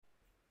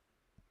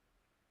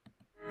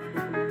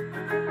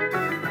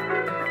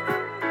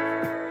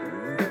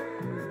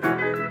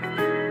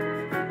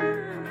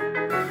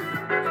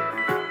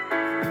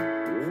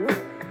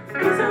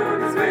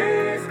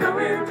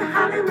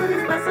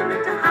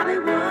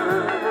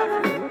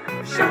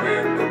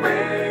showing the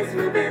ways,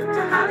 moving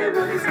to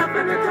Hollywood, he's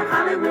hopping into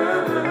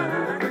Hollywood.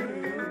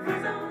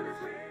 He's on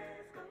his way,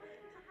 going to Hollywood.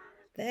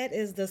 That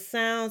is the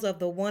sounds of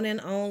the one and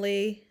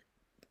only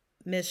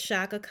Miss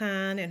Shaka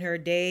Khan and her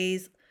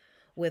days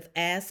with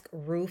Ask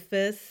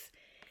Rufus,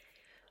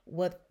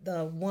 with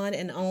the one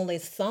and only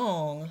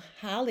song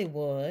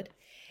Hollywood.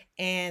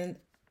 And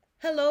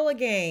hello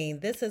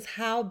again. This is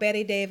How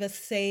Betty Davis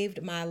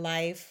Saved My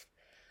Life,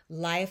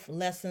 Life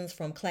Lessons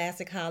from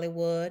Classic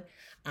Hollywood.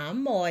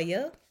 I'm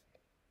Moya.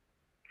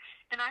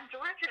 And I'm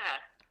Georgia.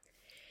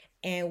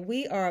 And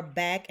we are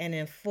back and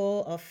in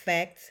full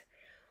effect.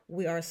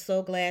 We are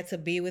so glad to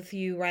be with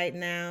you right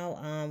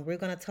now. We're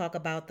going to talk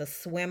about The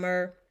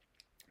Swimmer.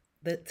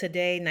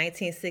 Today,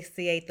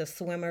 1968, The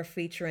Swimmer,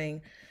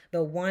 featuring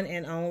the one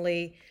and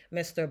only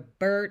Mr.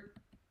 Burt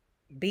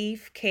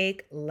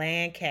Beefcake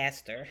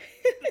Lancaster.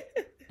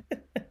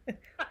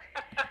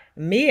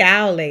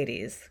 Meow,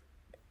 ladies.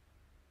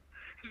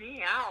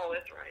 Meow,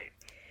 that's right.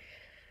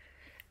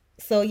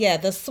 So yeah,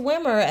 The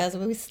Swimmer, as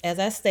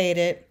I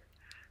stated,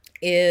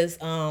 is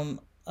a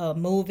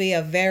movie,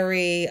 a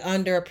very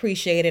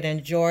underappreciated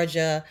in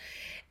Georgia,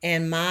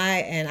 and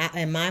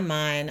in my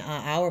mind,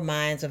 our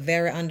minds, a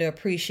very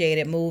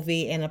underappreciated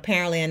movie. And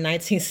apparently, in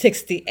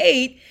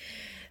 1968,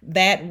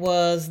 that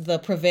was the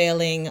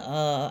prevailing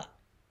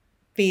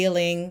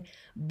feeling.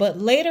 But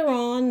later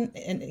on,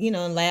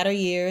 in latter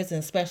years,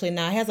 and especially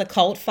now, it has a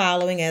cult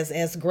following,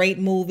 as great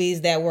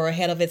movies that were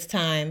ahead of its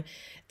time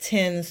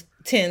tend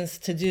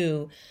to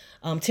do.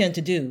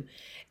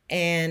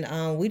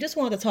 And we just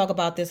wanted to talk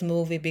about this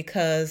movie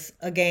because,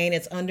 again,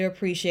 it's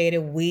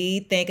underappreciated.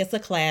 We think it's a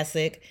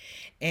classic,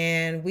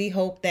 and we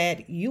hope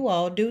that you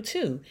all do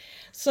too.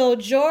 So,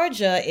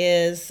 Georgia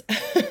is,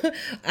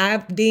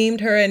 I've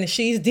deemed her, and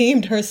she's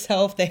deemed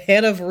herself the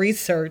head of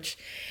research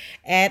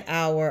at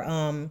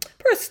our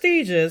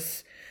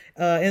prestigious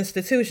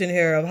institution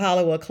here of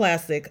Hollywood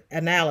Classic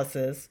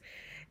Analysis.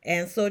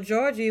 And so,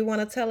 Georgia, you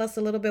want to tell us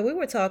a little bit? We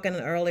were talking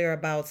earlier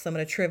about some of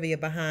the trivia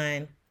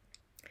behind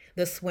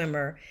The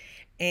Swimmer,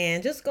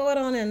 and just go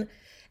on and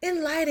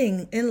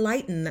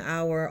enlighten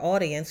our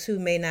audience who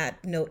may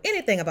not know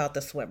anything about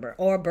The Swimmer,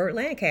 or Burt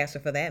Lancaster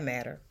for that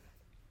matter.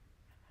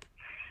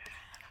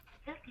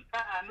 This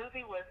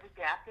movie was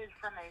adapted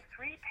from a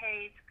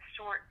 3-page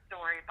short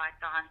story by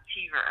Don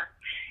Cheever.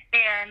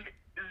 And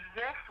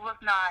this was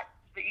not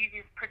the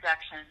easiest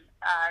production.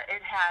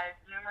 It has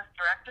numerous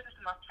directors,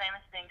 the most famous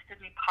being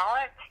Sidney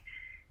Pollack,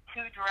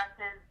 who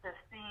directed the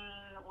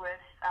scene with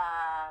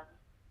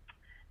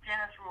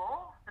Janice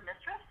Rule, the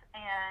mistress.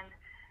 And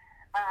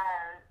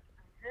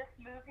this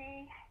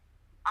movie,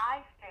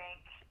 I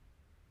think,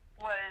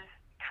 was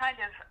kind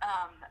of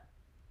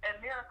a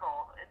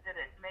miracle that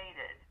it made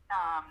it.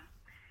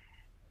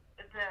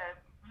 The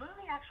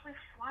movie actually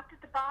flopped at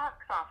the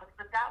box office,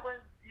 but that was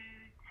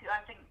due to,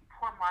 I think,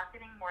 poor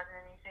marketing more than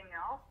anything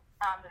else.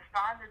 The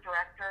star and the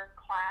director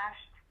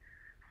clashed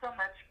so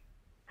much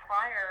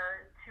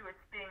prior to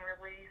its being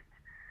released,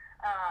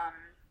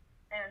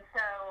 and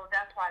so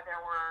that's why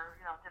there were,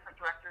 different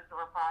directors that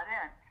were brought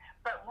in.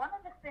 But one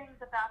of the things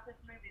about this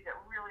movie that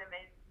really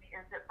amazes me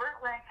is that Burt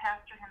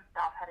Lancaster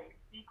himself had a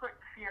secret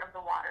fear of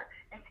the water.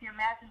 And can you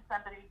imagine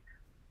somebody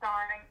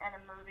starring in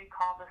a movie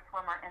called The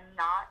Swimmer and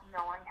not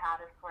knowing how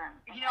to swim?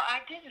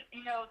 I didn't.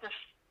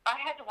 I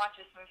had to watch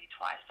this movie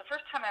twice. The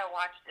first time I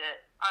watched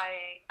it,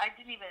 I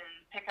didn't even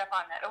pick up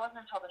on that. It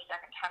wasn't until the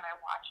second time I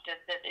watched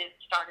it that it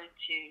started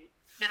to.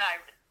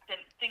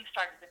 Then things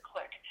started to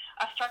click.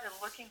 I started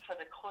looking for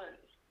the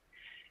clues.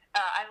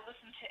 I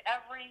listened to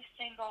every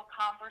single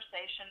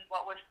conversation,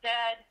 what was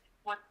said,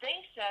 what they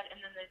said, and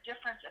then the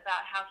difference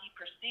about how he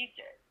perceived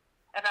it,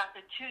 about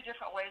the two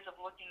different ways of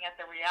looking at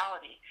the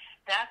reality.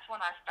 That's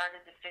when I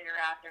started to figure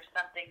out there's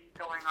something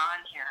going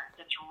on here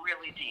that's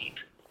really deep.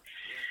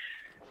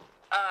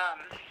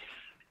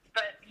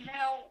 But,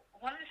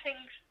 one of the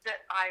things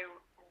that I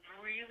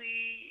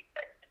really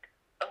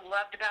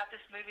loved about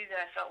this movie that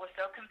I felt was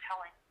so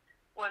compelling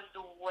was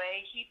the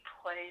way he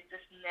played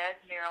this Ned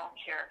Merrill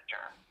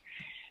character.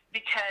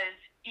 Because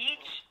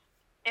each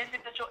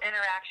individual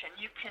interaction,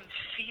 you can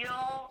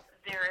feel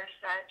there is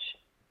such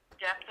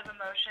depth of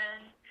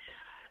emotion.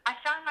 I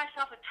found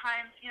myself at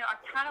times, I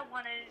kind of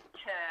wanted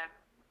to,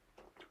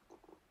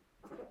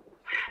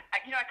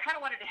 I kind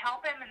of wanted to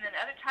help him, and then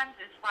other times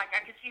it's like I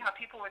could see how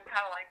people would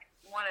kind of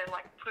want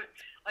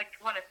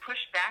to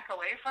push back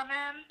away from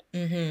him.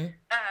 Mm-hmm.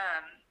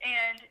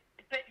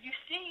 But you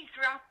see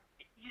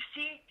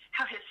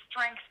how his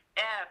strength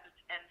ebbs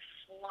and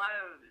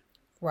flows.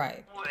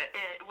 Right.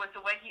 With the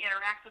way he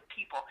interacts with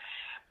people.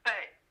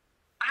 But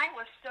I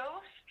was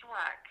so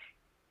struck,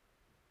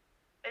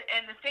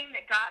 and the thing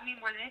that got me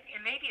more than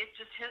anything, and maybe it's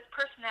just his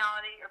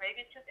personality, or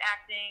maybe it's his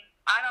acting,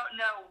 I don't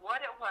know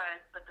what it was,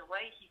 but the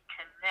way he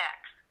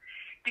connects,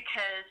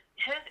 because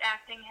his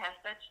acting has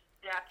such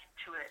depth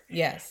to it.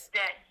 Yes.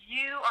 That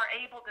you are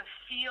able to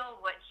feel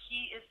what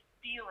he is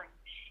feeling.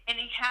 And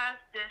he has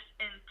this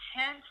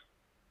intense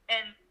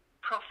and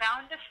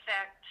profound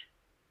effect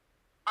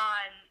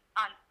on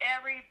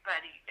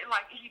everybody.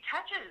 Like, he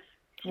touches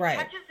Right.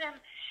 touches them.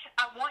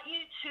 I want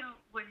you to,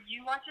 when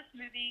you watch this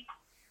movie,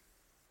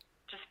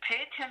 just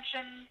pay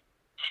attention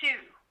to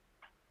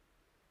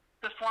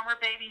the former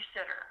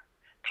babysitter.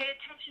 Pay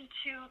attention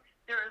to,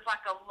 there is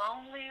like a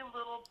lonely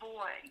little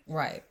boy.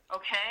 Right.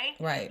 Okay?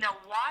 Right. Now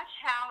watch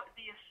how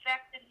the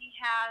effect that he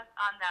has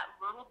on that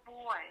little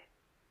boy.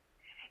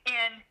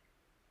 And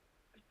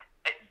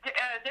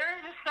there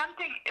is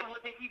something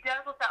that he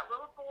does with that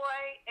little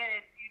boy, and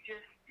you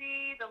just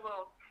see the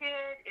little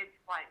kid. It's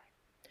like,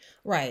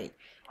 right.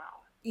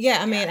 Wow.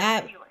 Yeah, I mean,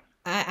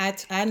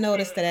 I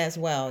noticed that as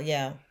well.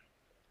 Yeah.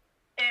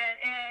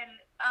 And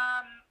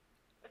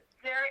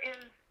there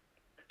is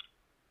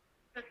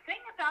the thing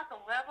about the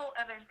level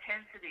of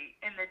intensity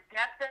and the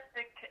depth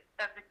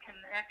of the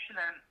connection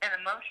and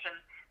emotion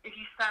that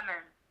he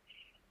summons.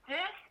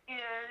 This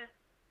is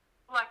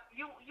like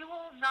you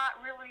will not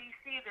really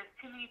see this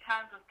too many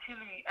times with too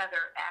many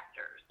other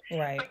actors.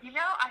 Right. But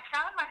I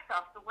found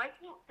myself the way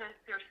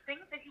there's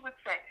things that he would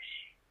say,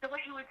 the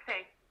way he would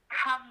say,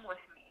 "Come with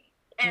me,"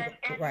 and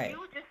right.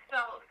 you just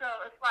so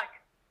it's like,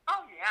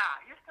 oh yeah,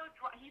 you're so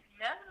he's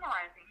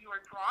mesmerizing. You are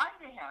drawn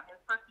to him,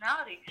 his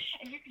personality,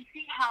 and you can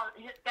see how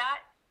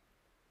that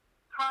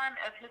part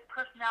of his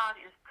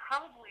personality is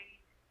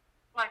probably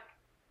like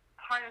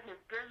part of his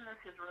business,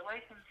 his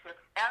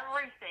relationships,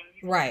 everything.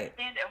 Right.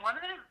 And one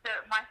of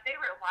my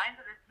favorite lines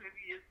of this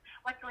movie is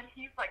like when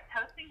he's like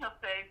toasting, he'll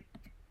say,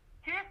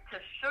 "Here's to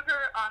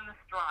sugar on the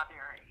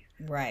strawberries."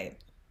 Right.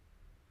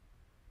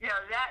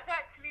 That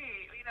to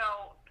me,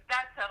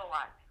 that said a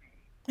lot to me.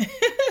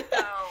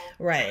 So,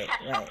 right.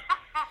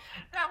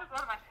 That was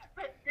one of my.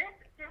 But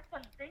there's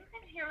some things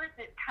in here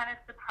that kind of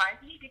surprise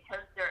me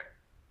because they're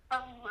a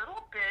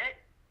little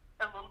bit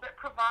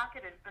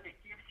provocative, but it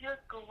gives you a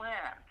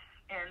glimpse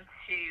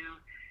into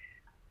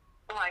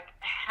like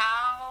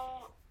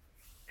how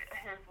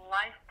his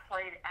life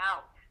played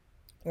out.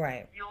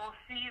 Right. You'll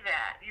see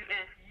that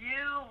if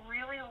you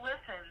really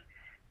listen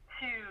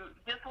to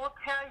this, will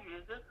tell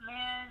you this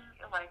man,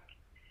 like,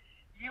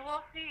 you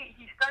will see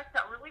he starts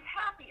out really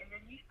happy, and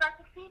then you start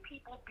to see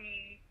people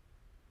he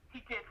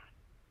gets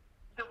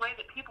the way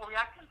that people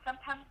react, and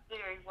sometimes they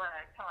want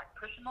to kind of like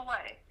push him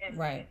away, and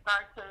right. you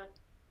start to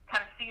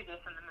kind of see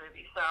this in the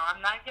movie. So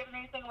I'm not giving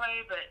anything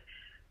away, but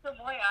the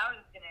way I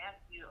was going to ask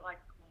you,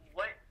 like,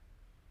 what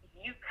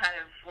you kind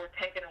of were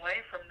taken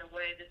away from the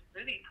way this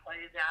movie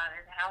plays out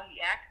and how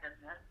he acts in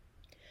this.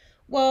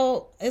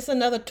 Well, it's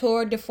another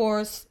tour de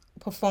force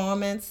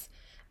performance.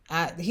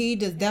 He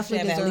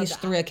definitely deserves at least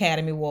 3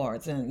 Academy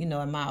Awards, and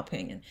in my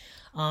opinion,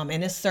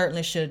 and this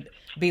certainly should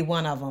be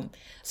one of them.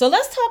 So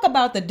let's talk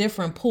about the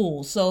different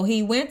pools. So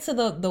he went to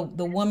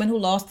the woman who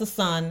lost the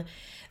son,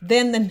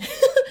 then then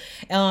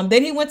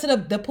he went to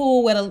the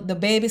pool with the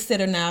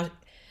babysitter. Now,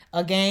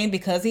 again,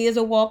 because he is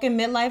a walking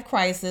midlife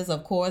crisis,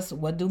 of course,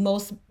 what do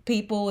most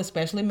people,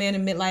 especially men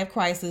in midlife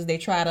crisis, they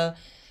try to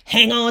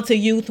hang on to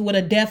youth with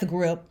a death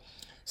grip.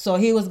 So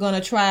he was going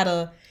to try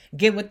to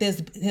get with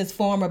his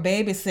former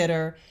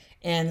babysitter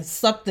and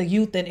suck the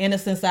youth and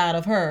innocence out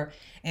of her.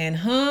 And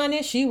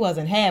honey, she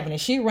wasn't having it.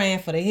 She ran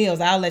for the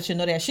hills. I'll let you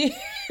know that.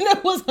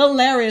 That was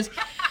hilarious.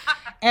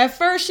 At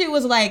first, she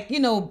was like,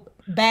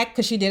 back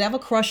because she did have a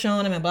crush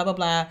on him and blah, blah,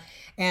 blah.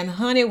 And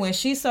honey, when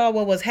she saw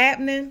what was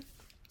happening,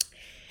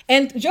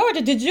 and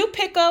Georgia, did you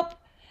pick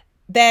up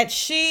that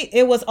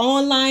it was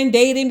online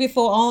dating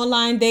before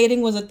online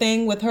dating was a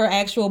thing with her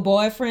actual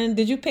boyfriend?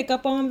 Did you pick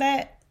up on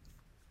that?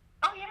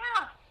 Oh,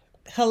 yeah.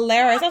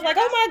 Hilarious. I was like,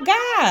 oh my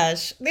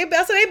gosh.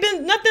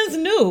 Nothing's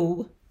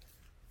new.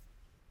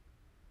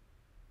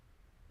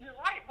 You're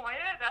right, boy.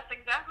 That's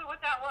exactly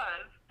what that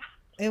was.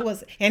 It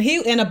was,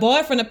 and a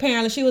boyfriend,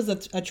 apparently she was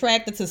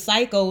attracted to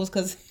psychos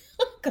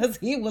because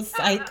he was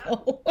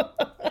psycho.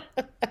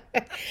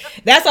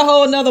 That's a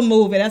whole nother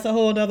movie.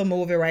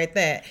 Right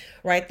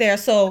there.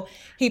 So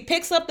he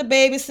picks up the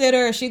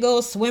babysitter and she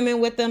goes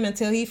swimming with him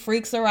until he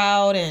freaks her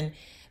out. And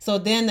so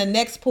then the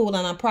next pool,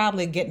 and I'm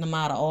probably getting them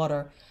out of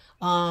order.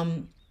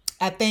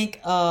 I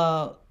think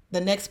the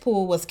next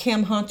pool was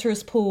Kim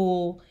Hunter's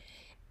pool.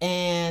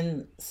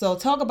 And so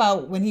talk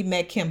about when he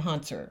met Kim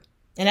Hunter.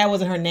 And that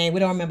wasn't her name. We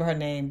don't remember her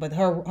name, but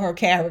her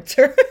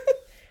character.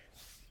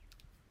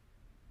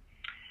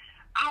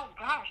 Oh,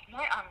 gosh.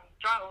 I'm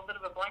drawing a little bit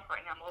of a blank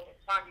right now. I'm a little bit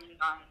foggy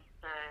on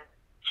the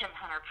Kim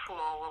Hunter pool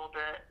a little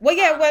bit. Well,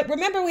 yeah.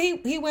 Remember,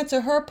 he went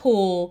to her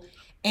pool.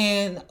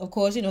 And, of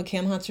course,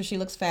 Kim Hunter, she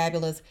looks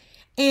fabulous.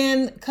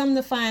 And come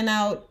to find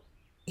out,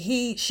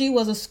 she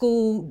was a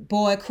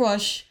schoolboy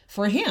crush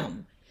for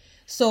him.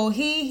 So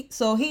we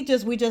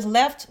just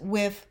left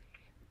with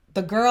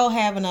the girl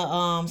having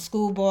a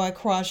schoolboy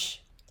crush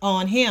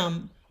on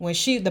him when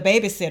the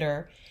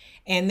babysitter,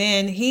 and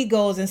then he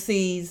goes and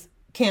sees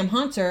Kim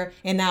Hunter,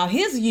 and now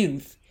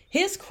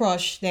his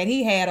crush that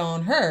he had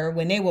on her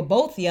when they were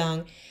both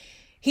young,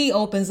 he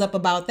opens up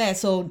about that.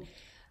 So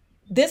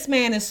this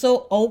man is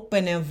so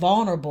open and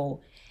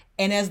vulnerable,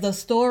 and as the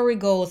story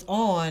goes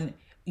on,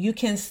 you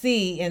can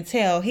see and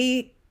tell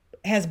he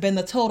has been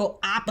the total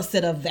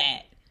opposite of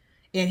that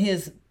in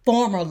his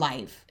former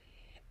life,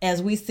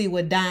 as we see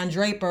with Don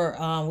Draper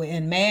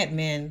in Mad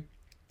Men.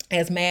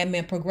 as Mad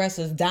Men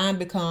progresses, Don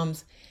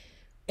becomes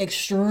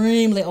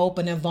extremely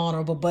open and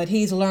vulnerable, but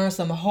he's learned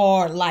some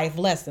hard life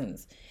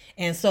lessons.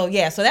 And so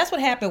yeah, so that's what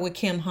happened with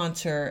Kim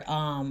Hunter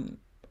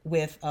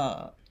with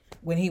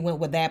when he went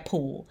with that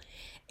pool.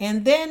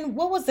 And then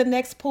what was the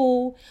next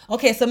pool?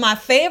 Okay, so my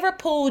favorite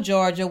pool,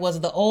 Georgia, was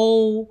the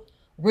old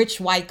rich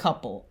white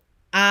couple.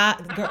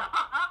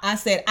 I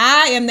said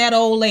I am that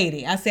old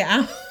lady. I said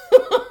I'm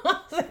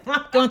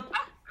going.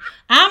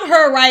 I'm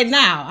her right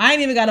now. I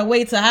ain't even got to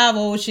wait till how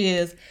old she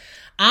is.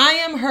 I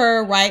am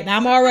her right now.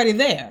 I'm already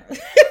there.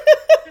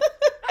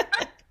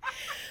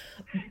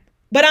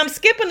 But I'm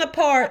skipping the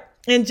part,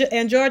 and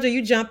Georgia,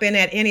 you jump in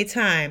at any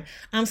time.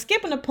 I'm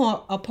skipping a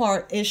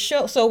part. It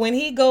show so when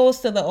he goes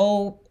to the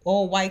old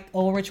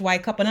rich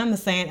white couple. And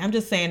I'm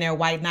just saying they're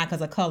white, not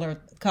because of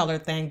color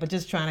thing, but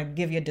just trying to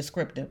give you a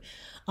descriptive.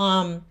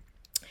 Um,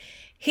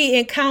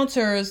 he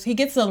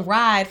gets a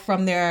ride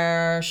from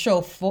their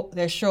chauffeur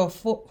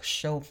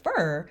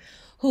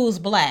who's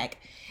black,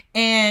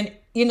 and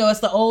it's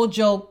the old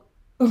joke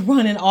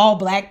running all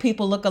black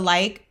people look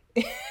alike.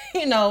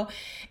 you know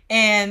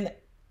and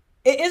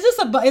it's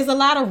a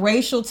lot of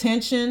racial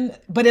tension,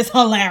 but it's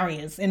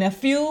hilarious. In a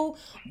few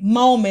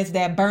moments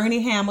that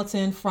Bernie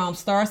Hamilton from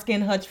Starsky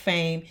and Hutch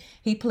fame,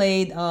 he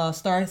played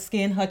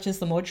Starsky and Hutch's,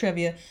 some more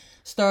trivia,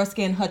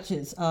 Starsky and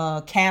Hutch's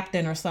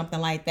captain or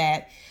something like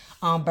that,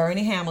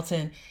 Bernie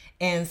Hamilton.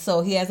 And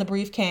so he has a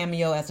brief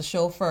cameo as a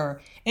chauffeur,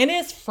 and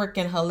it's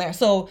freaking hilarious.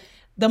 So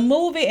the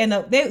movie and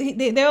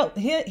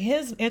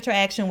his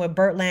interaction with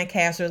Burt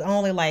Lancaster is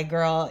only like,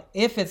 girl,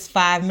 if it's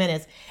 5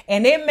 minutes,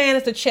 and they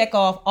managed to check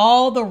off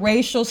all the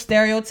racial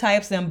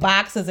stereotypes and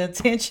boxes and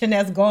tension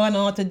that's going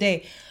on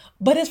today.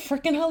 But it's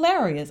freaking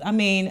hilarious. I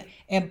mean,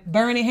 and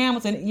Bernie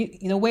Hamilton,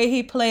 the way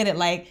he played it,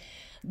 like,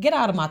 get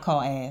out of my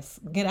car, ass,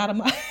 get out of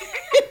my,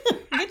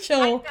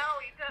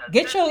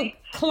 get your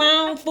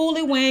clown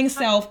fooly wang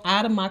self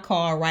out of my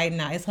car right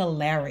now. It's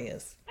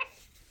hilarious.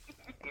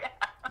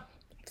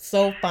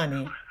 So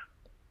funny.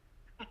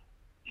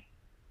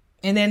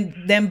 And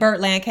then Burt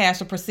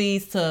Lancaster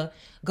proceeds to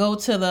go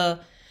to the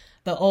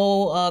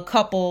old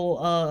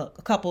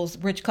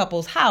rich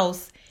couple's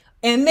house,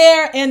 and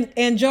there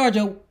in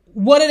Georgia,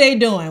 what are they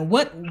doing?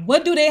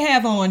 What do they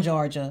have on,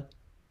 Georgia?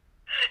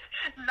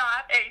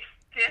 Not a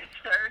stitch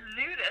or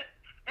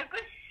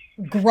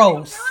nudist.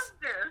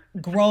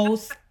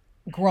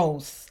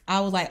 Gross. I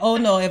was like, oh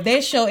no, if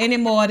they show any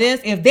more of this,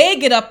 if they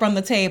get up from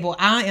the table,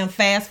 I am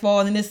fast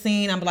forwarding this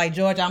scene. I'm like,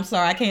 Georgia, I'm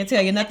sorry, I can't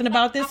tell you nothing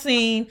about this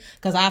scene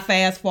because I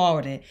fast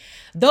forwarded.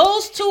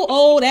 Those two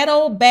that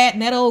old bat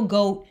and that old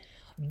goat,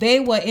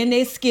 they were in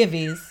their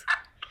skivvies,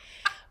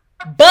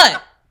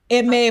 but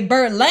it made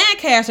Burt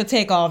Lancaster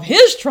take off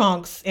his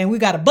trunks, and we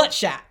got a butt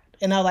shot.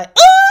 And I was like,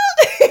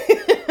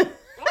 oh!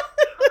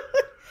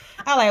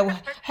 I was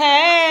like,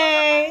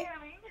 hey.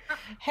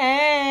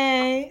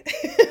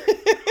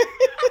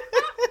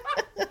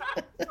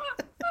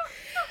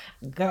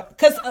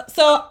 Because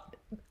so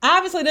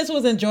obviously this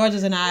was in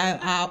Georgia's and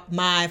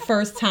my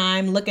first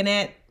time looking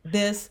at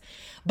this,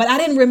 but I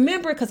didn't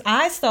remember because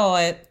I saw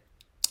it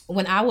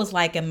when I was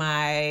like in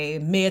my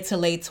mid to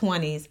late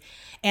 20s,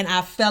 and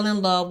I fell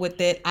in love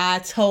with it. I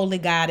totally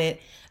got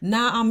it.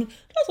 Now I'm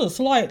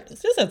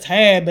just a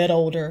tad bit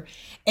older,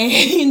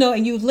 and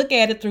and you look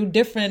at it through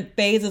different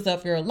phases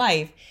of your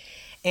life,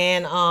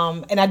 and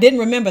I didn't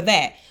remember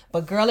that.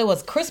 But girl, it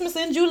was Christmas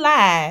in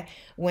July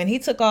when he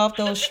took off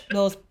those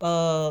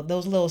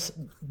little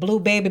blue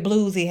baby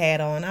blues he had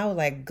on. I was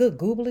like, good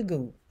googly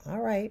goo.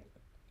 All right.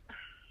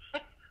 No.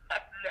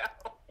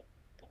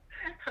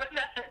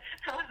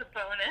 That was a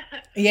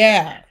bonus.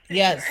 Yeah.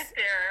 Yes. Right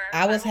there.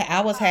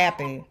 I was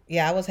happy.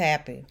 Yeah, I was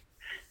happy.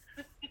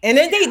 And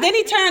then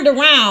he turned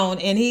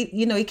around and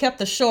he kept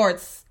the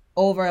shorts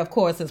over, of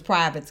course, his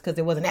privates because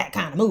it wasn't that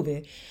kind of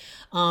movie.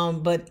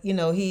 But he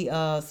like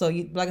I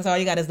said, all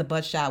you got is the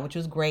butt shot, which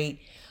was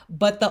great.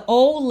 But the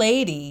old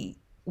lady,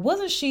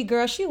 wasn't she,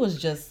 girl? She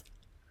was just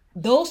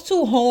those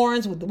two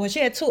horns. When she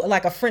had two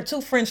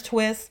French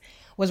twists,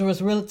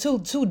 was really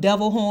two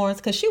devil horns,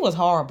 because she was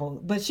horrible.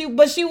 But she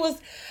was.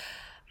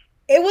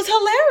 It was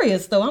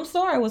hilarious though. I'm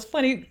sorry, it was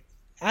funny.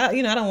 I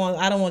don't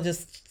want to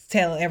just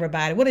tell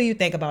everybody. What do you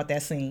think about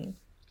that scene?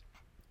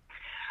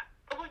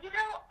 Well,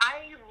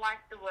 I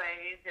like the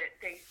way that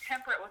they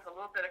temper it with a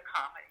little bit of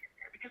comedy in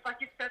there, because, like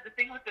you said, the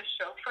thing with the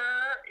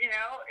chauffeur,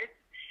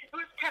 it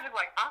was kind of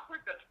like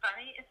awkward but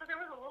funny, and so there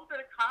was a little bit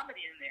of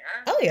comedy in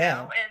there. Oh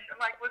yeah.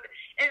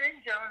 And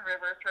then Joan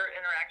Rivers, her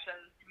interaction,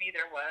 to me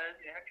there was,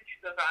 because she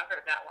goes, I've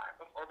heard that line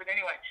before, but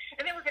anyway,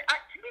 and it was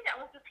to me that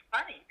was just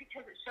funny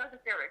because it showed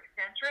that they were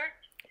eccentric.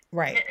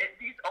 Right.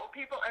 These old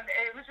people, and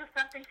it was just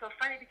something so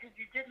funny because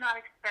you did not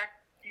expect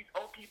these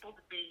old people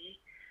to be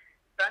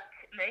buck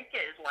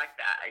naked like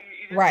that.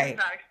 You just did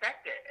not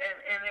expect it,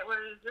 and it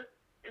was just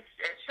it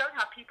showed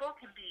how people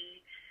can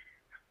be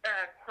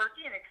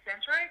quirky and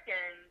eccentric,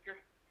 and you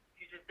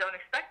just don't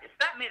expect it. So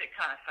that made it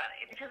kind of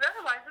funny, because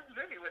otherwise this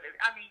movie would have.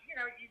 I mean,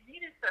 you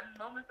needed some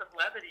moments of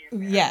levity in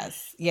there.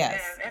 Yes.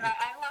 And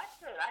I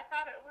liked it. I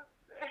thought it was.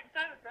 I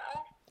thought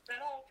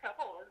that old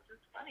couple was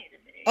just funny. funny to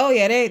me. Oh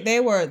yeah,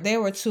 they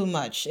were too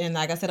much. And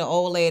like I said, an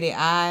old lady,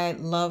 I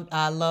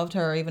loved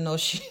her, even though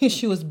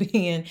she was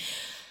being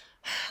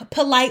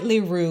politely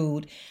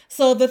rude.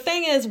 So the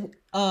thing is,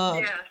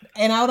 Yes.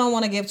 and I don't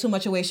want to give too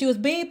much away. She was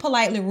being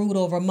politely rude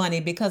over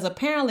money because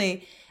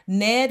apparently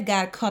Ned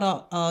got cut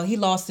off. He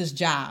lost his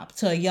job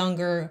to a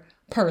younger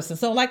person.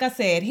 So like I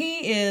said,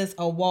 he is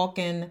a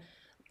walking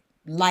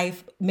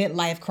life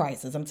midlife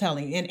crisis. I'm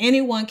telling you, and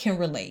anyone can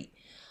relate.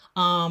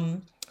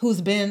 Who's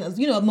been,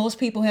 most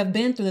people have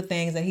been through the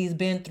things that he's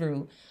been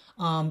through.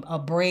 A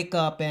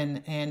breakup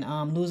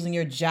and losing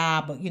your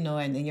job,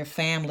 and your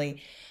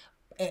family.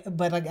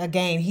 But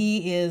again,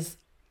 he is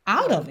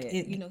out of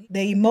it.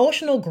 The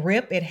emotional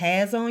grip it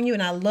has on you.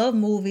 And I love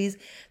movies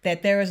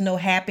that there is no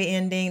happy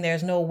ending,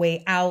 there's no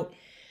way out,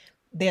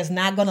 there's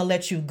not going to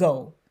let you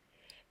go.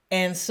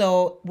 And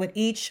so with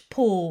each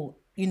pool,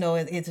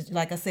 it's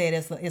like I said,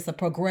 it's a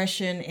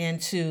progression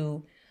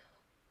into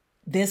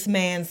this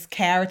man's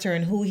character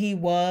and who he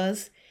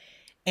was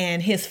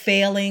and his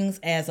failings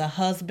as a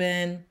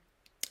husband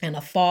and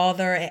a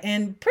father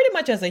and pretty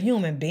much as a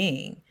human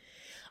being.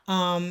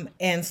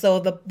 And so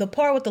the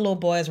part with the little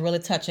boy is really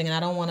touching, and I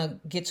don't want to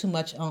get too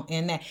much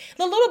in that.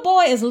 The little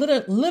boy is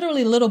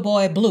literally little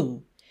boy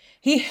blue.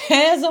 He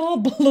has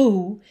on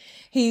blue.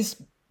 He's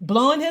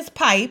blowing his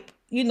pipe,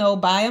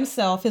 by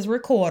himself, his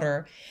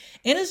recorder.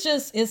 And it's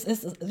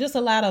just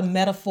a lot of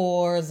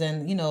metaphors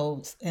and,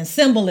 and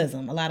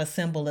symbolism, a lot of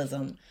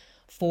symbolism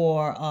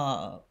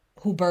for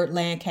who Burt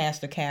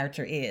Lancaster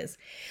character is.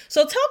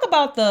 So talk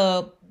about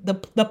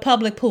the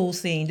public pool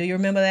scene. Do you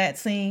remember that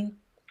scene?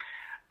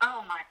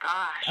 Oh my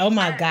gosh. Oh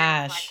my That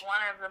is gosh. like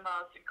one of the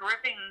most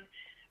gripping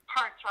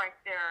parts right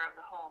there of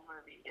the whole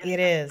movie. Is It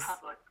the is.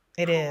 public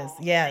It is. pool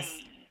Yes.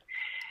 scene.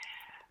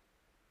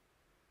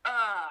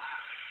 Uh,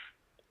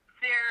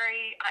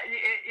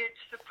 it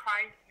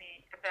surprised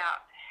me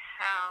about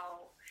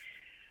how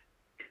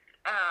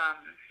um,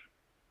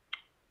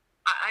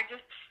 I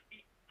just,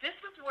 this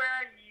is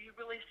where you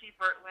really see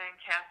Burt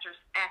Lancaster's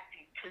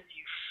acting because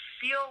you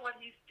feel what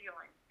he's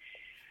feeling.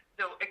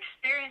 The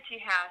experience he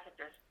has at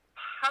this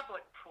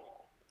public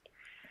pool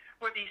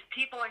where these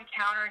people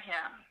encounter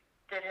him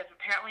that have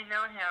apparently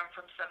known him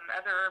from some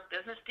other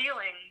business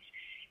dealings,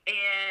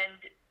 and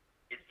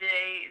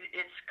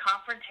it's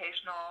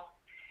confrontational.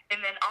 And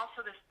then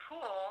also this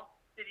pool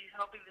that he's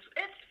hoping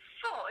it's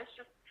full. It's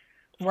just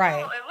Right.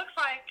 full. It looks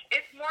like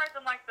it's more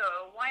than like the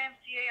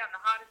YMCA on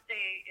the hottest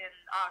day in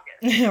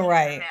August.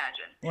 Right.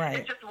 Imagine. Right.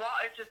 It's just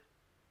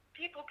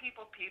people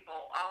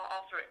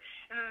all through it.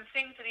 And then the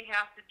things that he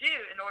has to do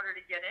in order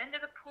to get into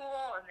the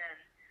pool, and then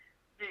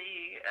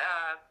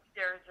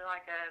there's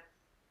like a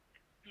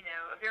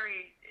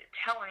very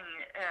telling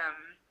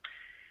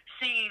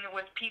scene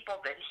with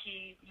people that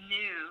he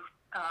knew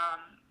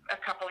a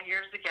couple of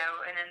years ago,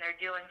 and in their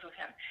dealings with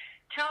him,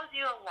 tells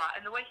you a lot.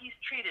 And the way he's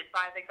treated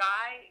by the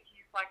guy,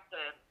 he's like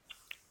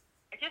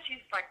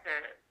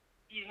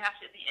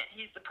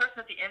he's the person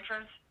at the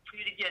entrance for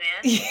you to get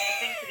in.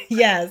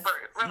 Yes.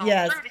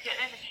 Yes.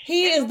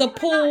 He is the Believe it or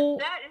pool.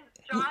 not, that is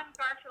John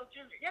Garfield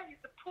Jr. Yeah, he's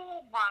the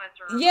pool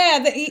monitor.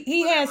 Yeah,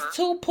 he has Whatever.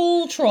 two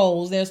pool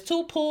trolls. There's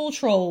two pool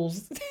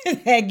trolls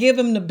that give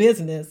him the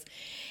business,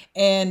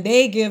 and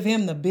they give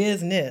him the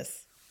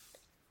business.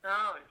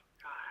 Oh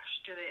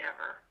gosh, do they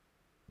ever?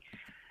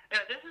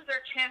 This is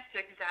their chance to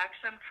exact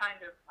some kind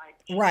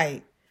of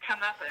Right.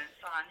 comeuppance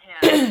on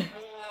him.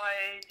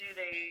 Boy, do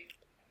they.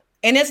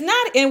 And it's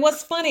not, and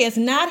what's funny, it's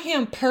not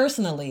him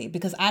personally,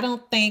 because I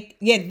don't think,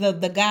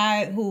 the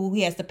guy who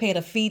he has to pay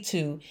the fee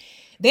to,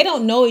 they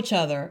don't know each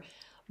other,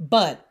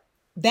 but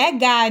that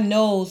guy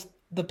knows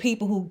the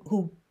people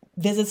who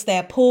visits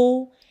that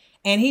pool,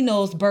 and he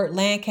knows Burt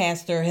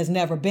Lancaster has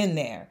never been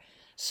there.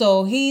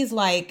 So he's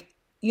like,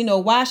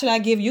 why should I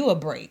give you a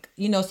break?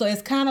 So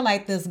it's kind of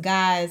like this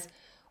guy's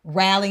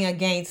rallying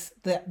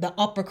against the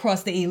upper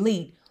crust, the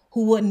elite,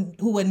 who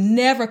would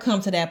never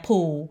come to that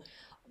pool,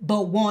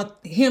 but want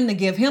him to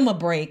give him a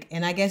break.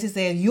 And I guess he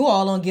said, you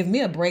all don't give me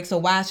a break, so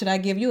why should I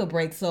give you a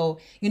break? So,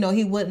 he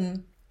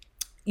wouldn't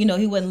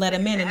let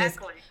him in.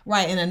 Exactly.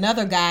 Right. And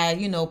another guy,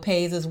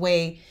 pays his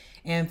way,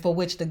 and for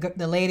which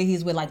the lady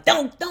he's with, like,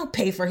 don't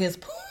pay for his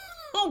pool.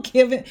 Don't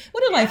give it.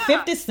 What is it, like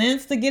 50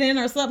 cents to get in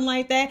or something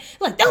like that?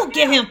 Like, don't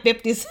give him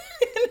 50 cents.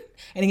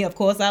 And of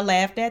course, I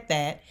laughed at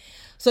that.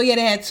 So yeah,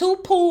 they had two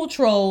pool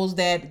trolls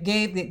that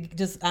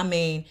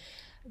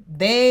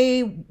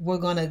they were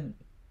going to,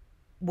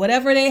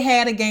 whatever they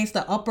had against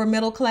the upper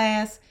middle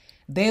class,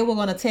 they were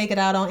going to take it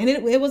out on. And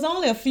it was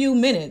only a few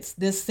minutes,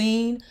 this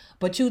scene,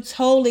 but you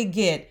totally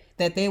get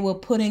that they were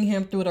putting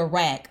him through the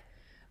rack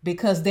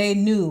because they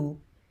knew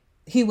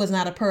he was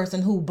not a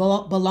person who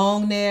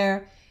belonged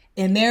there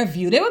in their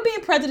view. They were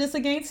being prejudiced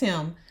against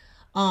him.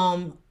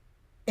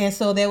 And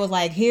so they was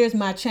like, here's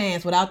my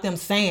chance. Without them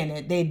saying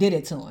it, they did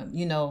it to him,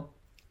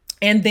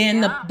 And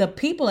then the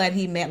people that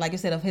he met, like I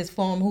said, of his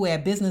firm who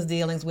had business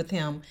dealings with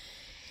him,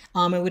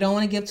 and we don't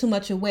want to give too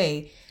much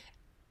away,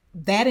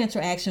 that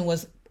interaction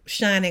was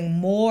shining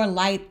more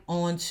light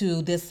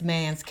onto this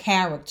man's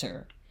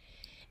character.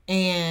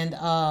 And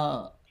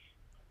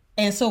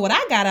And so what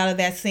I got out of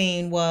that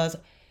scene was,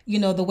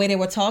 the way they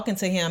were talking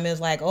to him is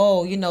like,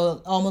 oh,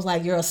 almost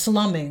like you're a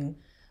slumming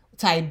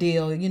type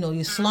deal.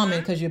 You're slumming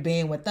Mm-hmm. because you're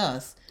being with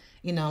us.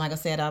 Like I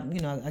said,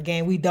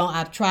 again,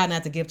 I try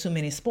not to give too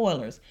many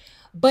spoilers.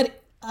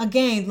 But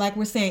again, like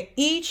we're saying,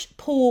 each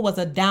pool was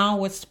a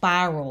downward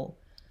spiral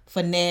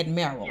for Ned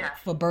Merrill, Yes.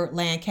 for Burt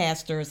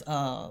Lancaster's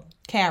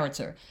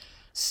character.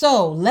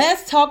 So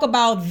let's talk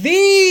about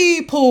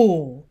the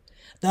pool,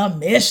 the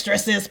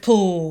mistress's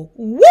pool.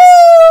 Woo!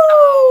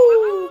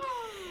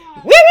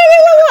 Woo, woo, woo,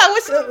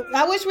 woo.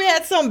 I wish we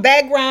had some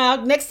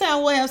background. Next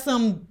time we'll have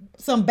some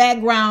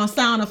background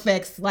sound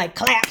effects like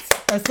claps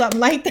or something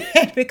like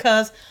that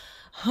because,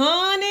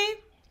 honey,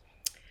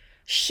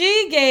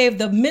 she gave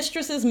the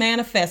mistress's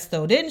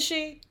manifesto, didn't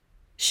she?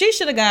 She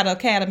should have got an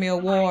Academy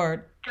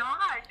Award. God,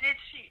 did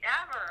she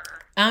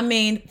ever? I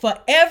mean, for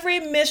every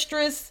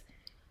mistress,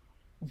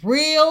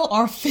 real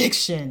or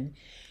fiction,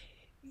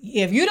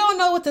 if you don't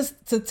know what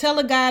to tell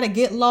a guy to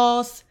get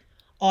lost,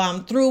 or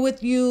I'm through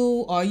with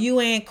you, or you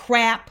ain't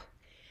crap,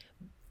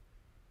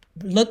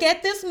 look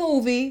at this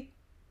movie,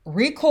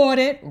 record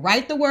it,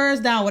 write the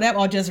words down, whatever,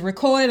 or just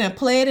record it and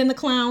play it in the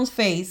clown's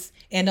face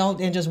and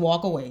just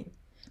walk away.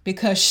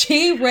 Because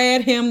she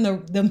read him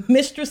the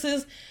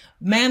mistress's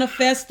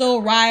manifesto,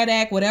 riot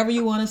act, whatever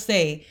you want to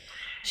say.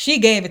 She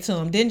gave it to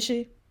him, didn't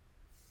she?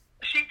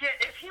 She did.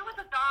 If he was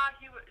a dog,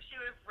 she would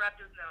have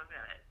rubbed his nose in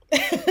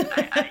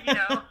it. I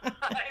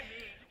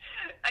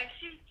mean,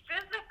 she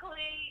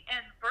physically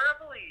and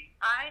verbally,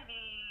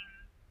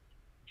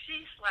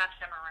 she slaps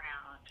him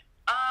around.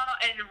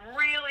 And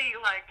really,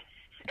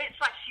 it's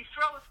like she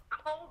throws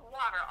cold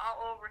water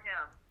all over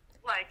him.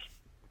 Like,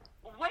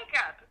 wake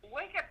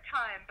up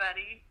time,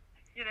 buddy.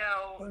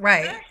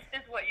 Right.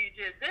 This is what you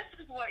did. This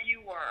is what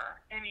you were.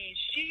 I mean,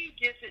 she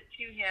gives it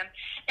to him,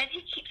 and he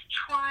keeps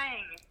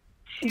trying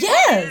to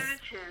Yes. use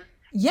his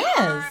Yes.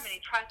 charm, and he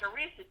tries to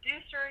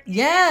reseduce her.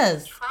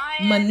 Yes.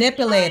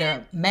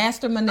 Manipulator.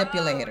 Master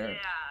manipulator. Oh, yeah.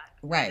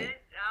 Right.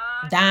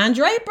 Don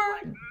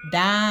Draper.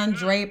 Don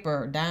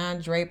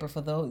Draper.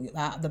 For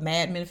the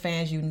Mad Men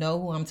fans, you know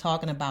who I'm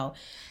talking about.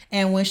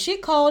 And when she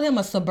called him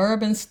a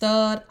suburban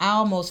stud, I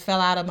almost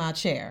fell out of my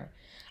chair.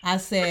 I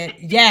said,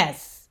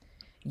 yes.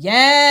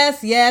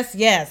 Yes,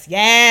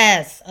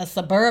 a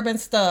suburban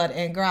stud.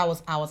 And girl,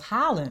 I was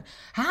hollering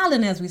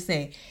as we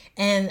say.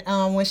 And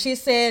when she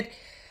said,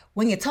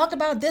 when you talk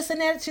about this and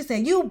that, she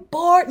said, you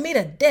bored me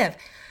to death.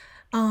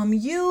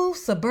 You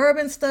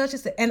suburban stud. She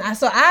said, and I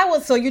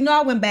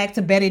went back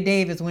to Betty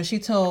Davis when she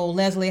told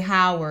Leslie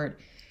Howard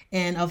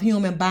and of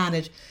Human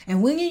Bondage.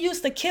 And when you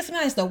used to kiss me,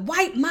 I used to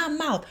wipe my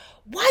mouth.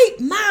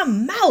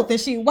 And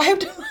she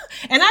wiped him.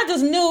 And I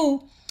just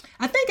knew.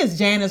 I think it's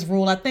Janice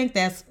Rule. I think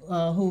that's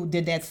who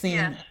did that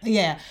scene.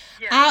 Yes.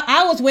 Yeah.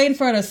 I was waiting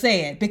for her to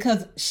say it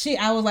because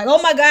I was like, oh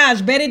my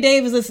gosh, Betty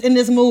Davis is in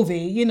this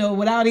movie,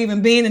 without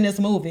even being in this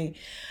movie.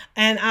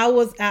 And I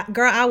was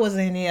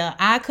in here.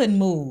 I couldn't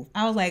move.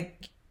 I was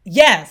like,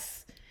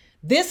 yes,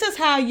 this is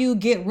how you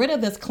get rid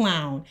of this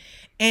clown.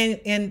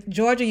 And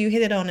Georgia, you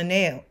hit it on the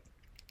nail.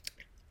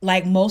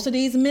 Like most of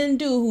these men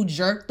do who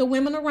jerk the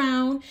women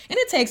around. And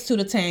it takes two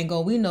to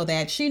tango. We know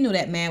that. She knew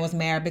that man was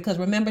married because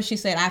remember she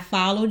said, I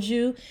followed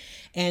you.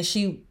 And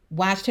she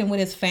watched him with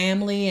his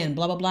family and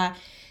blah, blah, blah.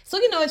 So,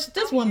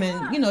 this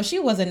woman, she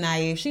wasn't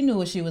naive. She knew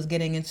what she was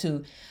getting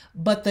into.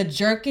 But the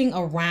jerking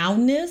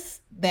aroundness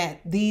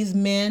that these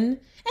men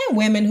and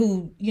women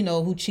who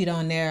cheat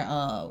on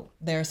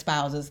their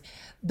spouses,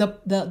 the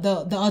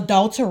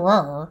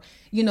adulterer,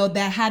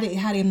 that how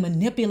they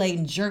manipulate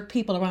and jerk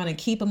people around and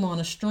keep them on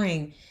a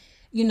string,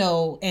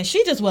 and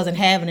she just wasn't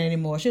having it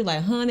anymore. She was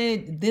like, honey,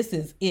 this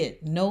is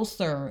it. No,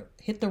 sir.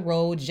 Hit the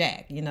road,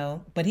 Jack,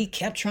 But he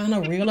kept trying to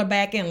reel her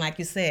back in, like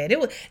you said.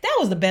 That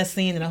was the best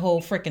scene in the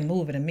whole freaking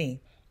movie to me.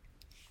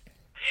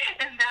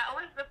 And that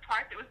was the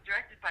part that was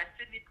directed by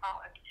Sidney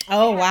Pollack.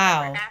 Oh,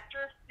 wow.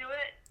 Actress do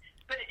it,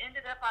 but it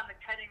ended up on the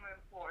cutting room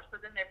floor. So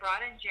then they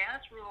brought in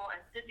Janice Rule and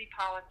Sidney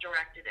Pollack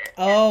directed it.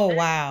 Oh,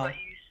 wow. This is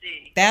what you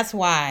see. That's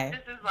why.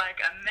 This is like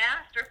a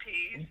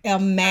masterpiece. A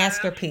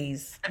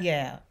masterpiece.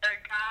 Yeah. A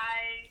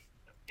guy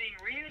being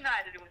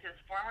reunited with his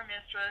former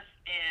mistress,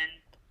 and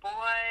boy,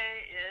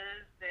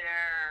 is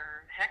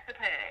there heck to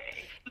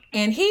pay.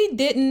 And he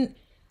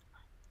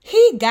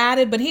got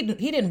it, but he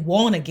didn't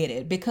want to get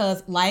it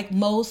because like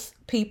most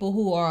people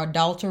who are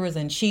adulterers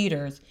and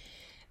cheaters,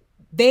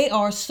 they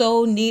are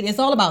so needy. It's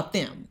all about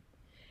them.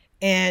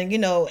 And,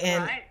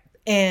 Right.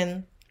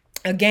 and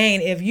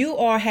again, if you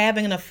are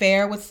having an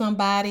affair with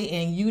somebody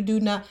and you do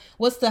not,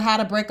 how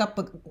to break up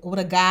with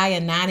a guy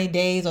in 90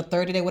 days or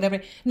 30 days,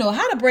 whatever. No,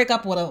 how to break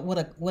up with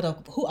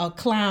a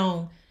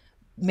clown,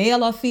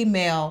 male or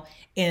female,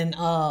 in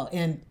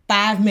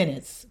 5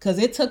 minutes. Because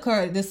it took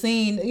her, the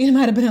scene, it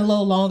might have been a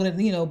little longer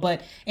than,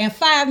 but in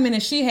 5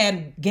 minutes she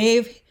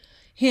gave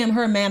him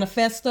her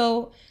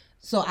manifesto.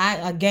 So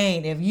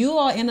if you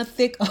are in the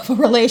thick of a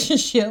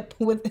relationship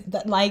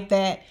like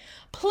that,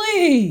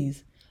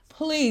 please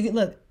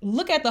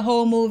look at the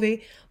whole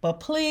movie, but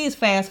please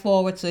fast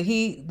forward to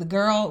the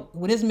girl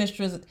with his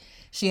mistress.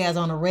 She has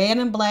on a red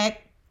and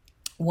black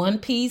one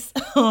piece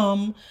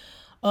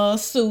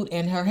suit,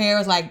 and her hair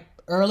is like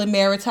early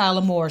Mary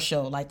Tyler Moore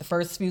show, like the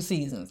first few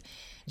seasons.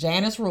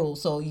 Janice Rule.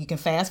 So you can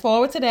fast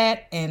forward to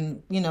that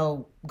and,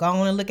 go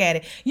on and look at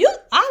it.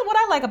 What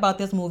I like about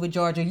this movie,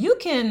 Georgia, you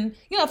can,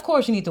 of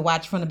course you need to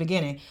watch from the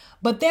beginning,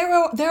 but there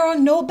are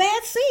no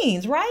bad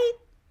scenes, right?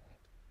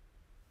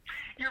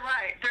 You're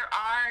right. There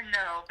are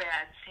no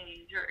bad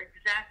scenes. You're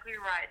exactly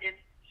right.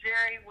 It's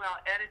very well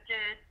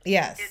edited.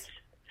 Yes. It's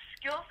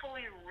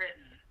skillfully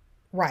written.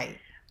 Right.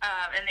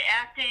 And the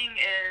acting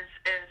is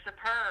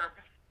superb.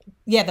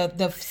 Yeah,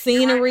 the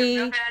scenery.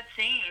 Right, no bad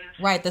scenes.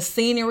 Right, the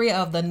scenery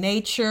of the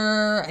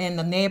nature and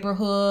the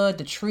neighborhood,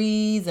 the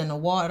trees and the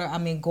water. I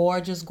mean,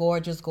 gorgeous,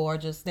 gorgeous,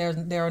 gorgeous. There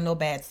are no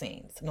bad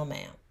scenes. No,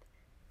 ma'am.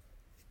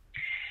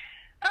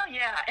 Oh,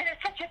 yeah. And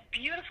it's such a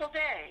beautiful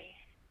day.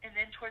 And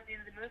then towards the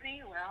end of the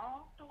movie,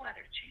 well, the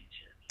weather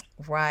changes.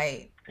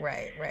 Right.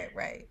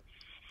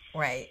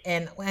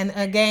 And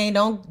again,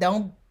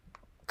 don't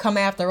come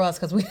after us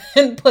because we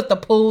didn't put the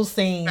pool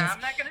scenes. No,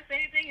 I'm not going to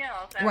say anything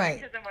else.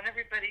 Right. Because I want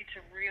everybody to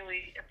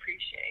really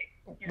appreciate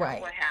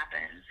right. what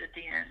happens at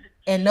the end.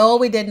 And no,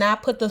 we did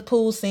not put the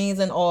pool scenes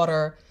in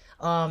order.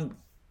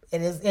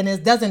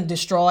 It doesn't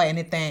destroy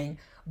anything,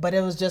 but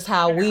it was just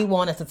how we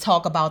wanted to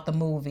talk about the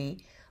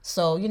movie.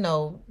 So,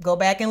 go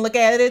back and look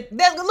at it.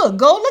 Go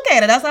look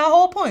at it. That's our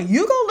whole point.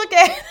 You go look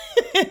at it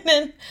and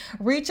then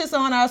reach us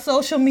on our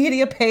social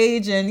media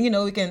page and,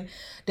 we can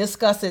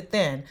discuss it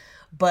then.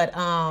 But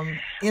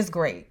it's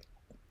great.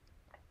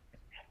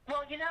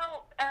 Well,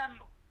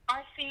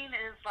 our theme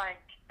is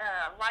like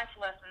life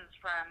lessons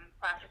from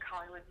classic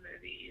Hollywood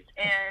movies.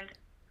 And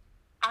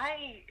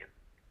I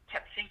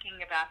kept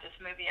thinking about this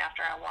movie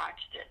after I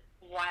watched it.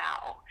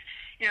 Wow.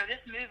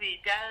 This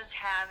movie does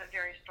have a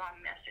very strong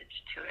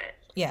message to it.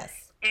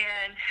 Yes.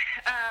 And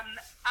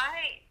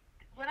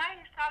when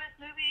I saw this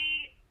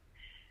movie,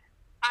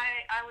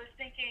 I was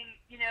thinking,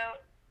 you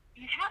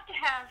have to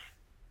have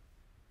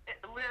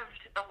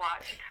lived a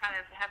lot to kind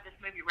of have this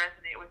movie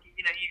resonate with you.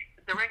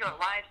 The regular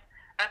life,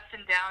 ups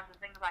and downs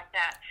and things like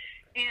that.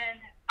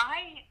 And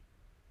I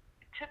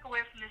took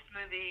away from this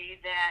movie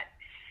that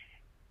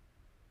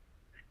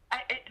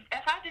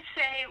if I could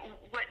say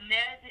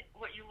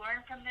what you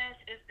learn from this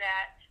is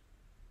that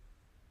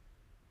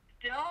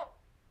don't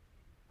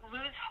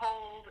lose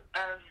hold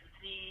of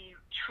the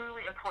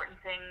truly important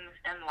things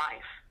in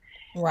life.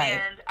 Right.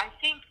 And I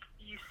think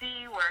you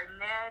see where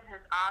Ned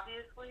has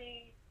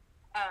obviously,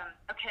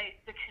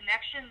 the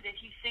connection that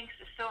he thinks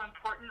is so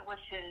important with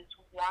his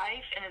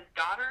wife and his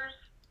daughters,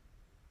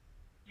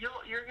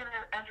 you're going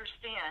to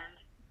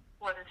understand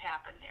what has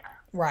happened there.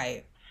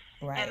 Right.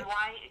 And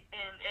why,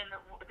 and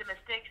the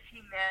mistakes he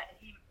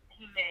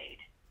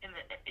made in the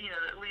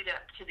the lead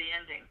up to the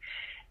ending.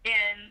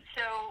 And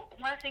so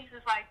one of the things is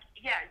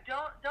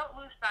don't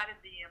lose sight of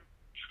the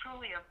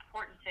truly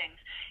important things.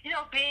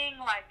 Being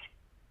like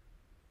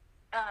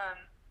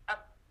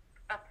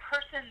a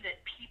person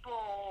that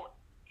people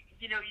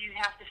you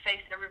have to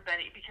face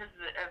everybody because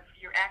of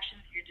your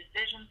actions, your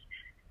decisions,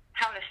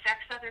 how it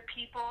affects other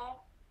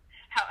people.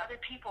 How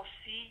other people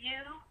see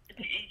you.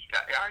 Do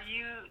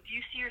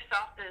you see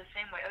yourself the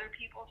same way other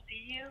people see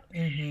you?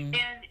 Mm-hmm.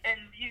 And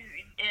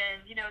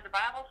the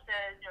Bible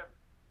says,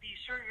 be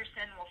sure your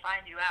sin will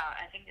find you out.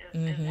 I think is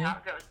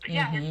how it goes. But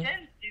his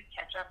sins do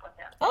catch up with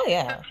him. Oh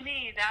yeah. So to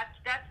me, that's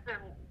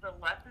the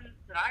lessons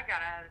that I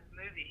got out of this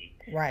movie.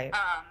 Right.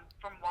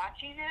 From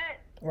watching it.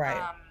 Right.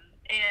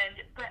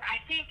 But I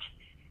think,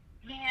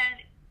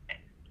 man,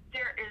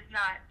 there is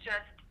not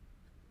just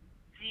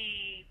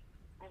the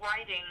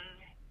writing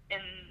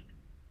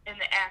in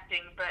the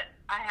acting, but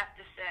I have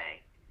to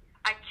say,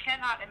 I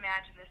cannot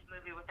imagine this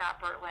movie without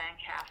Burt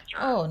Lancaster.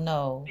 Oh,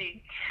 no.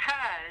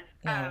 Because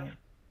of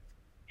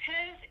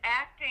his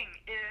acting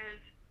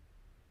is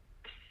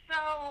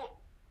so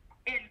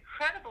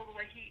incredible the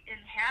way he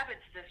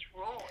inhabits this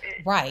role.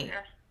 It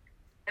just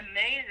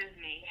amazes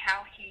me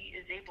how he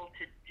is able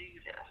to do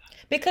this.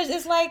 Because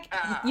it's like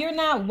you're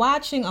not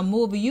watching a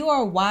movie, you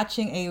are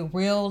watching a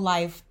real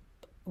life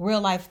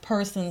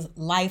person's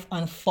life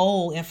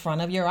unfold in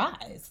front of your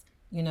eyes,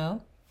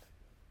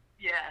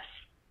 Yes.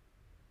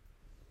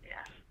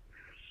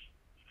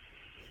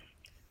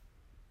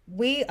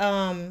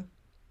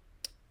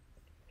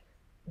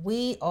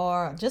 We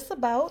are just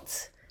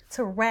about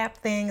to wrap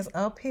things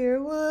up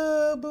here.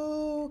 Whoa,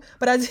 boo.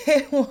 But I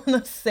did want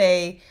to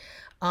say,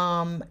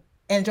 and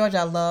George,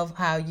 I love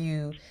how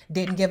you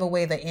didn't give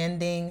away the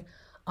ending.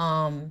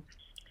 And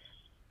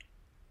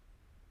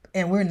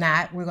we're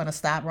going to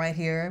stop right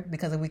here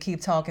because if we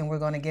keep talking, we're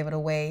going to give it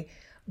away.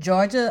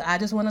 Georgia, I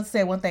just want to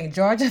say one thing.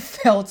 Georgia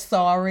felt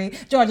sorry.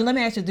 Georgia, let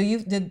me ask you, do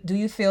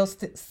you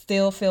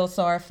still feel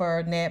sorry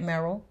for Ned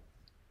Merrill?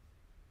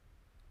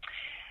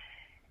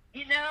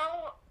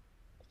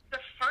 The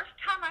first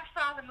time I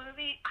saw the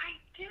movie, I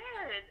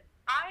did.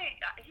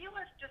 He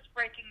was just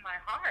breaking my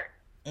heart.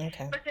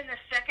 Okay. But then the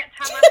second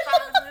time I saw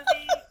the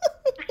movie,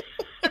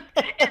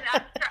 and I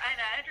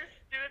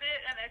understood it,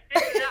 and I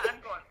figured it out,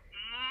 I'm going,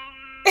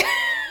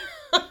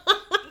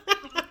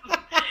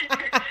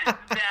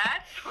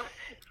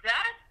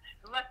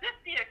 that's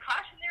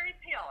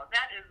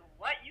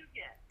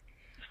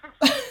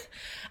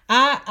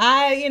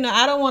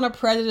I don't want to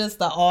prejudice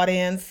the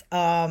audience.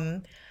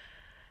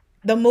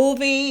 The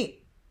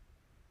movie,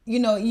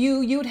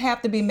 you'd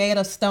have to be made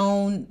of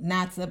stone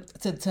not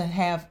to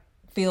have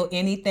feel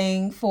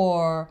anything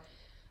for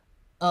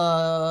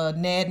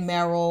Ned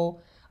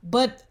Merrill,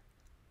 but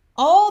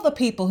all the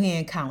people he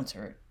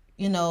encountered,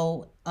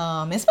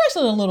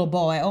 especially the little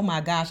boy. Oh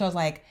my gosh, I was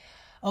like,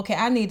 okay,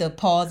 I need to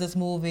pause this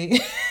movie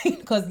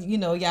because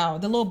y'all,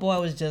 the little boy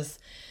was just,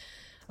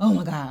 oh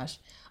my gosh,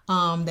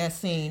 that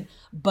scene.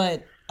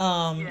 But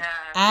Yeah.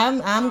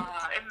 I'm And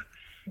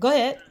go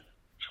ahead.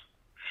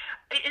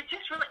 it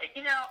just really,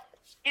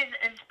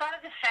 in spite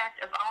of the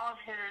fact of all of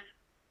his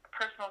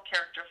personal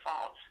character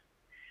faults,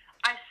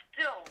 I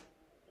still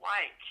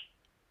like,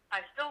 I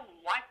still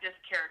like this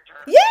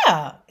character.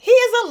 Yeah, he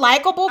is a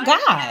likable Yeah,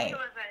 guy. he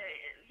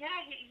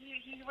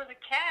was a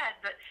cad,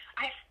 but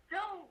I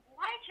still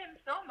like him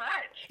so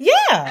much. And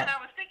Yeah. I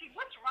was thinking,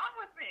 what's wrong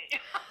with me?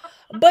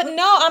 But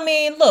no, I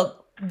mean,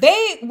 look,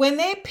 when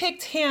they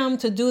picked him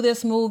to do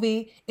this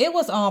movie, it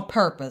was on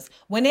purpose.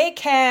 When they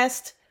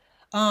cast,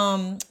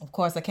 of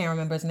course, I can't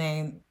remember his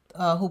name,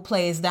 who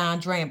plays Don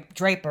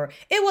Draper,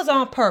 it was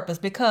on purpose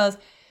because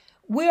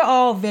we're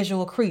all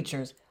visual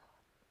creatures.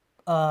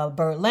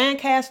 Burt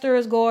Lancaster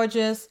is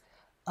gorgeous.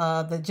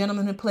 The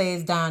gentleman who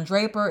plays Don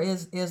Draper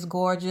is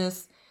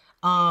gorgeous.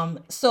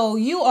 So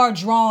you are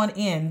drawn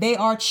in. They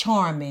are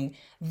charming.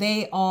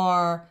 They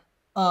are,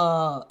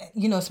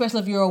 especially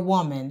if you're a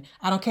woman.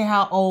 I don't care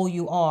how old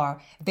you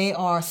are. They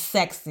are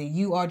sexy.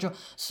 You are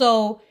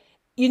so.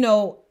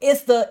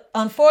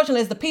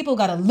 Unfortunately, it's the people who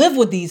got to live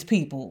with these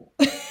people.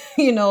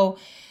 you know,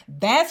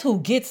 that's who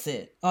gets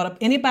it. Or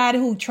anybody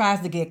who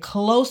tries to get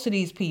close to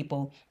these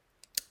people,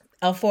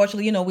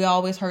 unfortunately, we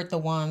always hurt the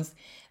ones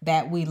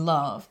that we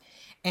love.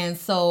 And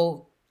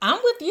so I'm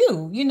with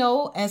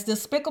you, as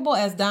despicable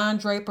as Don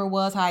Draper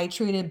was, how he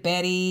treated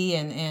Betty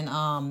and in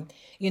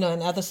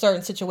other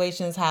certain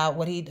situations,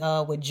 what he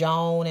with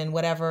Joan and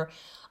whatever,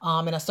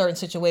 in a certain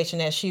situation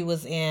that she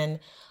was in,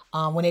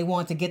 when they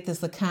wanted to get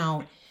this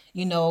account.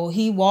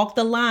 He walked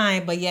the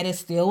line, but yet it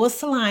still was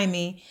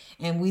slimy.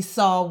 And we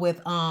saw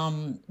with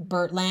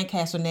Burt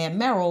Lancaster, Ned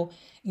Merrill,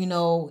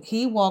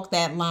 he walked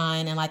that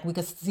line, and like we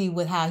could see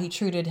with how he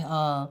treated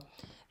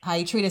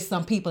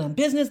some people in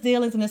business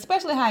dealings, and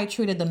especially how he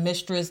treated the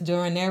mistress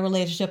during their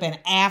relationship and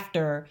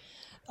after,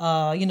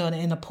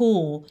 in the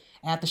pool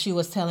after she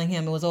was telling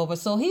him it was over.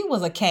 So he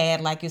was a cad,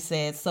 like you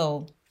said.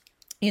 So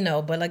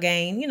but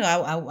again,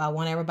 I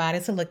want everybody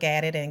to look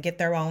at it and get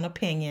their own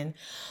opinion.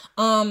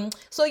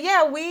 So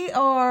yeah, we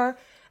are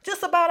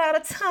just about out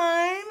of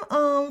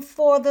time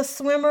for The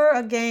Swimmer.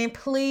 Again,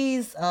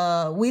 please,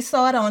 we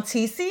saw it on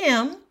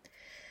TCM.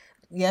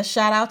 Yes,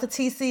 shout out to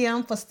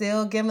TCM for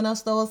still giving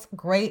us those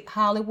great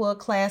Hollywood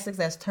classics.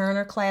 That's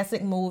Turner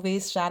Classic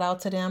Movies. Shout out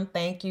to them.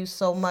 Thank you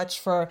so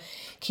much for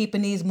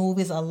keeping these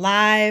movies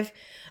alive.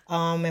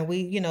 And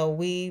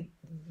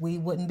we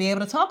wouldn't be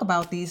able to talk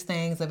about these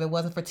things if it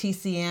wasn't for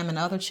TCM and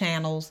other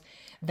channels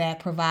that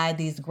provide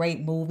these great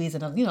movies.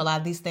 And a lot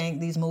of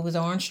these movies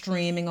are on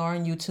streaming or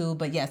on YouTube.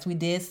 But yes, we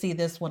did see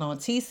this one on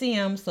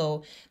TCM.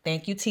 So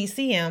thank you,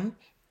 TCM.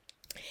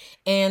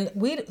 And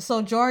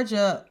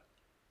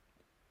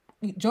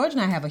George and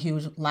I have a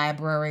huge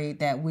library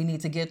that we need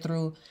to get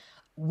through.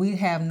 We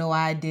have no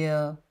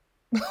idea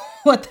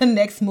what the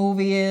next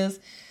movie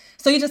is.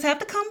 So you just have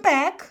to come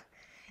back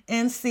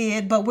and see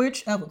it. But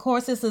of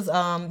course, this is,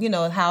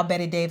 How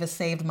Bette Davis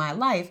Saved My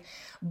Life.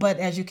 But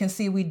as you can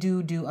see, we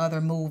do other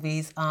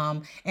movies.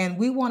 And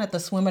we wanted The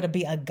Swimmer to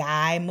be a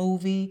guy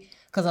movie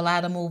because a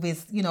lot of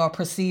movies, are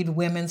perceived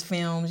women's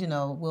films,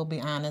 we'll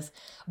be honest.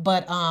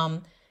 But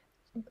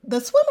The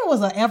Swimmer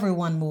was a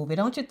everyone movie,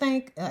 don't you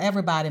think?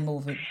 Everybody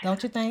movie,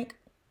 don't you think?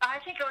 I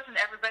think it was an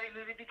everybody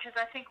movie because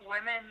I think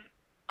women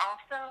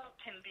also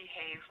can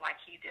behave like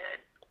he did.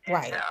 And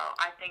Right. so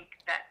I think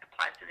that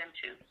applies to them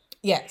too.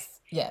 Yes.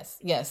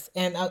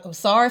 And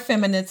sorry,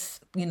 feminists,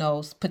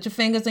 put your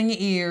fingers in your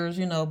ears,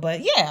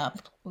 but yeah,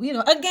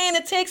 again,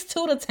 it takes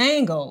two to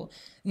tango,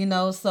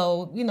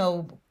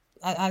 so,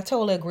 I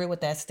totally agree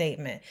with that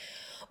statement.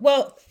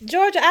 Well,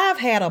 Georgia, I've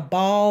had a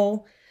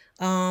ball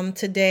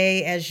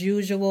today as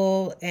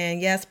usual.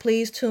 And yes,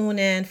 please tune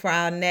in for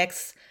our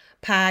next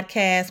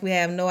podcast. We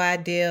have no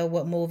idea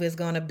what movie is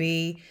going to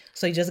be.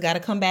 So you just got to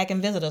come back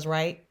and visit us,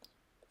 right?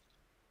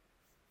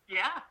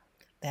 Yeah.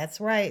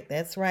 That's right.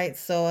 That's right.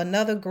 So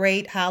another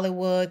great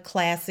Hollywood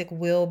classic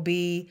will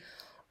be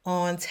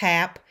on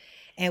tap.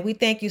 And we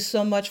thank you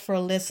so much for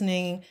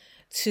listening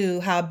to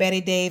How Bette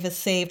Davis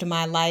Saved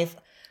My Life,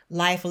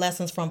 Life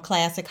Lessons from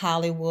Classic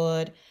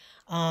Hollywood.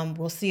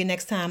 We'll see you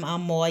next time.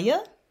 I'm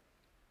Moya.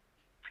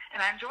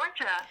 And I'm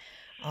Georgia.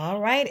 All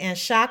right. And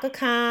Shaka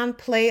Khan,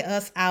 play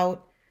us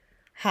out,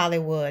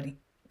 Hollywood.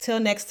 Till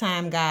next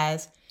time,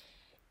 guys.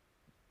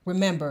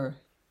 Remember,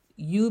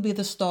 you be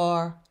the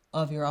star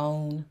of your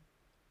own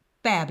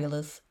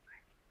fabulous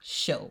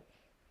show.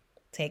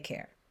 Take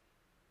care.